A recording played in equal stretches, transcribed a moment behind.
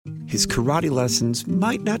his karate lessons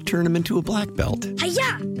might not turn him into a black belt.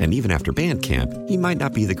 Hi-ya! And even after band camp, he might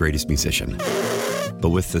not be the greatest musician.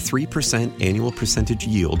 But with the 3% annual percentage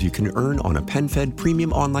yield you can earn on a PenFed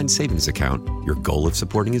premium online savings account, your goal of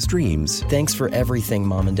supporting his dreams... Thanks for everything,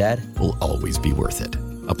 Mom and Dad. ...will always be worth it.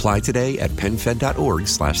 Apply today at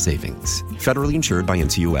PenFed.org/savings. Federally insured by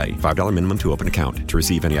NCUA. $5 minimum to open account. To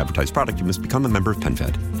receive any advertised product, you must become a member of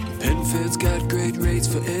PenFed. PenFed's got great rates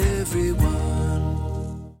for everyone.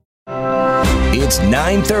 It's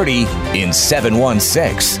 930 in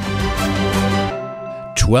 716.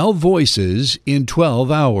 12 voices in 12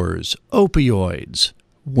 hours. Opioids.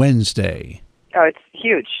 Wednesday. Oh, it's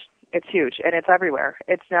huge. It's huge, and it's everywhere.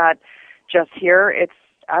 It's not just here. It's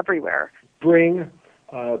everywhere. Bring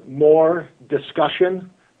more discussion,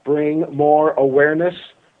 bring more awareness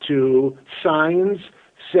to signs,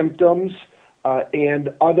 symptoms, and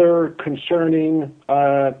other concerning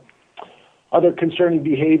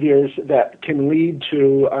behaviors that can lead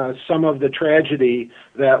to some of the tragedy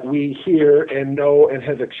that we hear and know and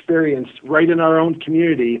have experienced right in our own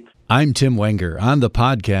community. I'm Tim Wenger on the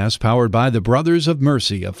podcast powered by the Brothers of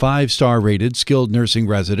Mercy, a 5-star rated skilled nursing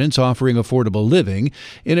residence offering affordable living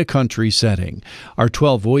in a country setting. Our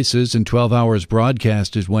 12 Voices in 12 Hours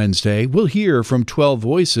broadcast is Wednesday. We'll hear from 12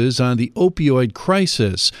 voices on the opioid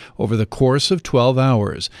crisis over the course of 12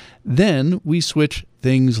 hours. Then we switch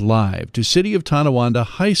things live to City of Tonawana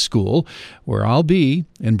High School, where I'll be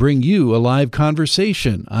and bring you a live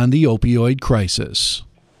conversation on the opioid crisis.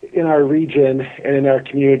 In our region and in our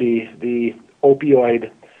community, the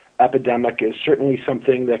opioid epidemic is certainly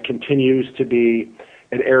something that continues to be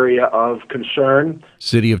an area of concern.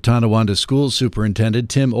 City of Tonawanda School Superintendent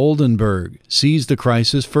Tim Oldenburg sees the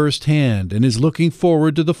crisis firsthand and is looking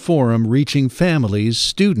forward to the forum reaching families,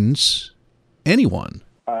 students, anyone.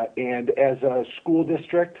 And as a school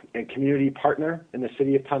district and community partner in the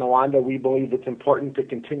City of Tonawanda, we believe it's important to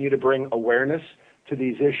continue to bring awareness to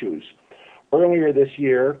these issues. Earlier this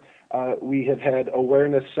year, we have had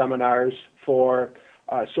awareness seminars for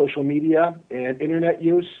social media and internet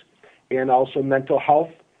use and also mental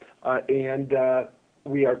health. And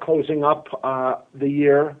we are closing up the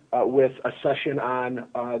year with a session on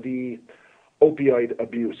the opioid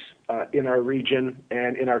abuse in our region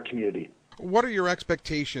and in our community. What are your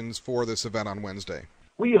expectations for this event on Wednesday?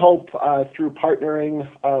 We hope through partnering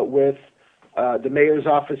with the mayor's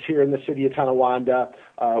office here in the City of Tonawanda,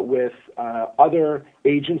 with other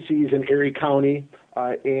agencies in Erie County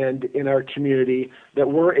and in our community, that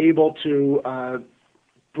we're able to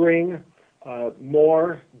bring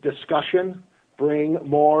more discussion, bring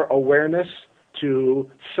more awareness to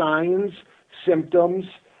signs, symptoms,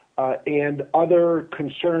 and other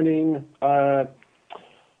concerning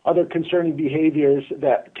behaviors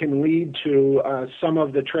that can lead to some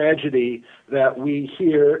of the tragedy that we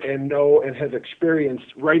hear and know and have experienced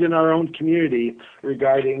right in our own community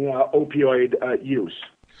regarding opioid use.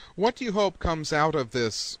 What do you hope comes out of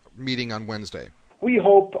this meeting on Wednesday? We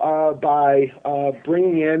hope by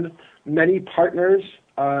bringing in many partners,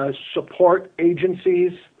 support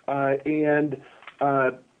agencies, and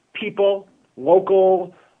people,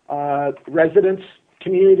 local residents,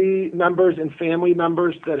 community members and family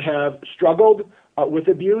members that have struggled with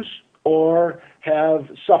abuse or have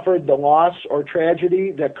suffered the loss or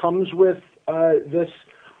tragedy that comes with this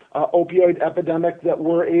opioid epidemic, that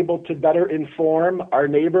we're able to better inform our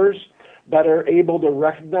neighbors, better able to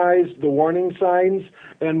recognize the warning signs,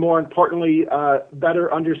 and more importantly,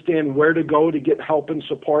 better understand where to go to get help and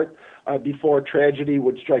support before tragedy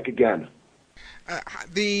would strike again.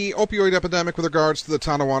 The opioid epidemic with regards to the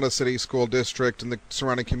Tonawana City School District and the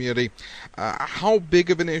surrounding community, how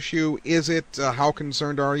big of an issue is it? How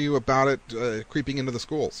concerned are you about it creeping into the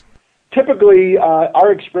schools? Typically,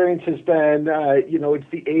 our experience has been,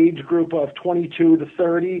 it's the age group of 22 to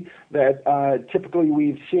 30 that typically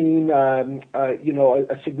we've seen,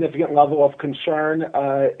 a significant level of concern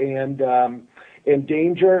and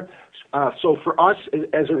danger. So for us,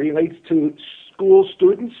 as it relates to school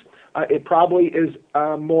students, it probably is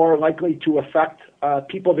more likely to affect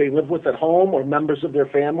people they live with at home or members of their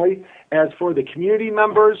family. As for the community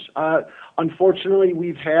members, unfortunately,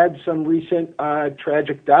 we've had some recent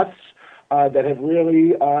tragic deaths that have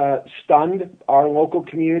really stunned our local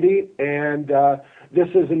community. And this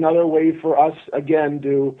is another way for us, again,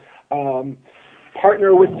 to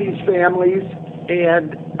partner with these families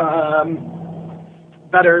and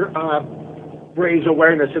better raise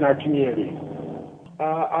awareness in our community.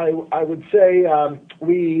 I would say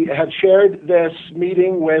we have shared this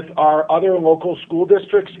meeting with our other local school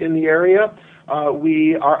districts in the area.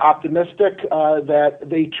 We are optimistic that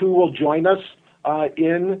they too will join us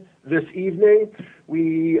in this evening.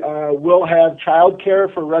 We will have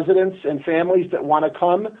childcare for residents and families that want to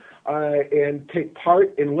come and take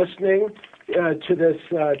part in listening to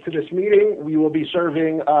this meeting. We will be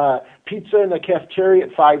serving pizza in the cafeteria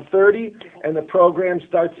at 5:30, and the program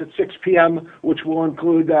starts at 6 p.m., which will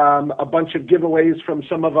include a bunch of giveaways from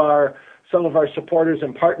some of our supporters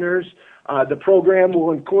and partners. The program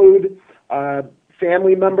will include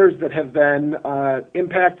family members that have been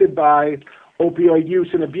impacted by opioid use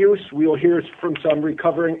and abuse. We will hear from some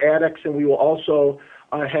recovering addicts, and we will also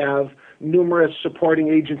have numerous supporting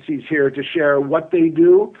agencies here to share what they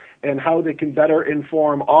do and how they can better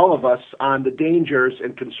inform all of us on the dangers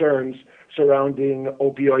and concerns surrounding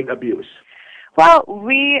opioid abuse. Well,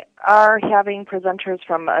 we are having presenters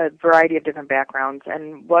from a variety of different backgrounds,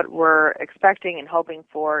 and what we're expecting and hoping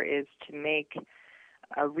for is to make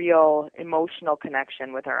a real emotional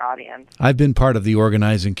connection with our audience. I've been part of the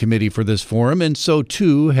organizing committee for this forum, and so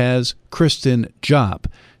too has Kristen Jopp.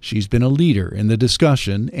 She's been a leader in the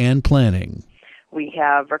discussion and planning. We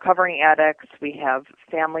have recovering addicts. We have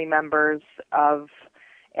family members of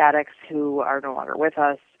addicts who are no longer with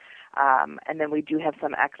us. And then we do have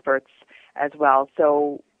some experts as well.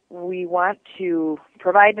 So we want to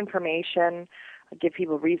provide information, give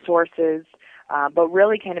people resources, but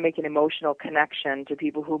really kind of make an emotional connection to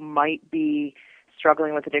people who might be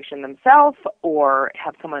struggling with addiction themselves or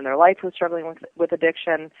have someone in their life who's struggling with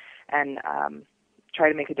addiction, and try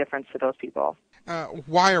to make a difference to those people.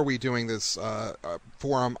 Why are we doing this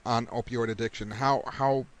forum on opioid addiction?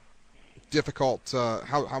 How difficult,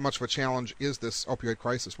 how much of a challenge is this opioid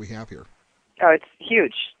crisis we have here? Oh, it's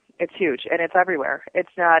huge. It's huge, and it's everywhere.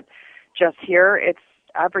 It's not just here, it's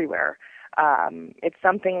everywhere. It's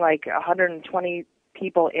something like 120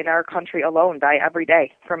 people in our country alone die every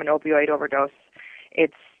day from an opioid overdose.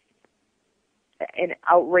 It's an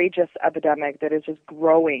outrageous epidemic that is just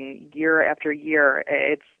growing year after year.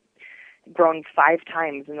 It's grown 5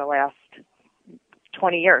 times in the last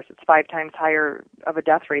 20 years. It's 5 times higher of a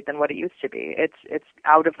death rate than what it used to be. It's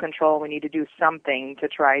out of control. We need to do something to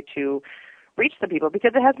try to reach the people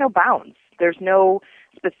because it has no bounds. There's no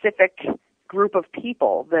specific group of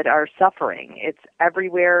people that are suffering. It's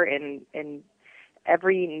everywhere in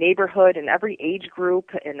every neighborhood, in every age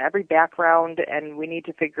group, in every background, and we need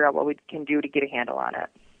to figure out what we can do to get a handle on it.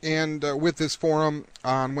 And with this forum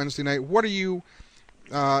on Wednesday night, what do you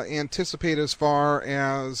anticipate as far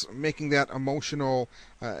as making that emotional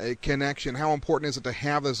connection? How important is it to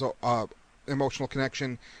have this emotional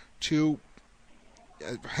connection to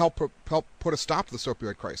help put a stop to this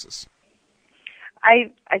opioid crisis?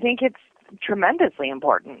 I think it's tremendously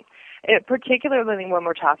important, particularly when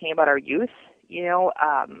we're talking about our youth. You know,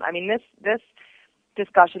 this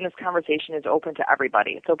discussion, this conversation is open to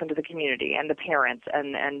everybody. It's open to the community and the parents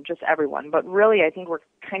and just everyone. But really, I think we're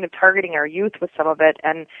kind of targeting our youth with some of it,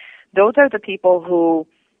 and those are the people who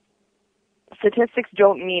statistics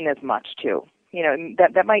don't mean as much to. You know,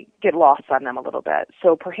 that might get lost on them a little bit.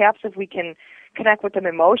 So perhaps if we can connect with them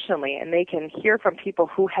emotionally and they can hear from people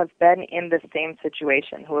who have been in the same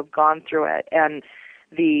situation, who have gone through it, and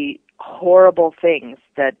the horrible things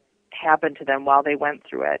that happened to them while they went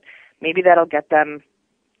through it, maybe that'll get them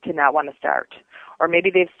to not want to start. Or maybe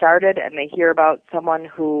they've started and they hear about someone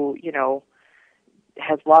who, you know,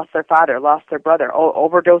 has lost their father, lost their brother,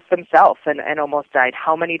 overdosed themselves and almost died.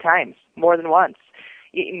 How many times? More than once.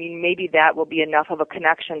 I mean, maybe that will be enough of a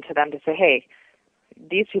connection to them to say, hey,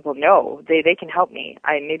 these people know, they can help me.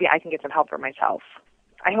 Maybe I can get some help for myself.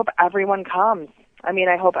 I hope everyone comes. I mean,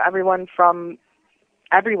 I hope everyone from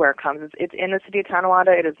everywhere comes. It's in the city of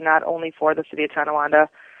Tonawana. It is not only for the city of Tonawana.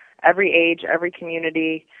 Every age, every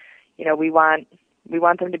community, you know, we want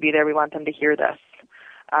them to be there. We want them to hear this.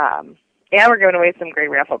 And we're giving away some great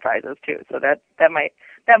raffle prizes too, so that might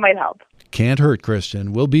help. Can't hurt,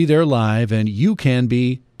 Kristen. We'll be there live, and you can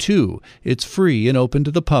be too. It's free and open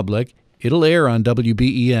to the public. It'll air on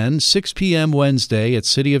WBEN 6 p.m. Wednesday at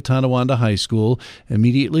City of Tonawana High School,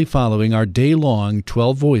 immediately following our day-long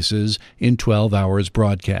 12 Voices in 12 Hours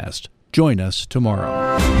broadcast. Join us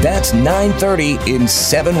tomorrow. That's 930 in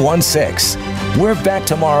 716. We're back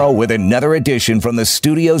tomorrow with another edition from the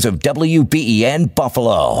studios of WBEN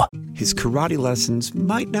Buffalo. His karate lessons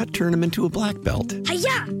might not turn him into a black belt.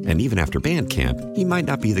 Hi-ya! And even after band camp, he might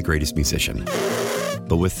not be the greatest musician.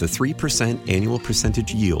 But with the 3% annual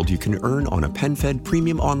percentage yield you can earn on a PenFed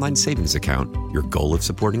premium online savings account, your goal of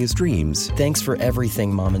supporting his dreams... Thanks for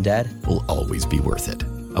everything, Mom and Dad. ...will always be worth it.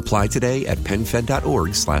 Apply today at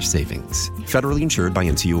PenFed.org/savings. Federally insured by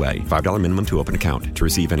NCUA. $5 minimum to open account. To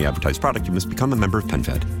receive any advertised product, you must become a member of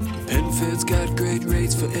PenFed. PenFed's got great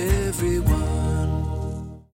rates for everyone.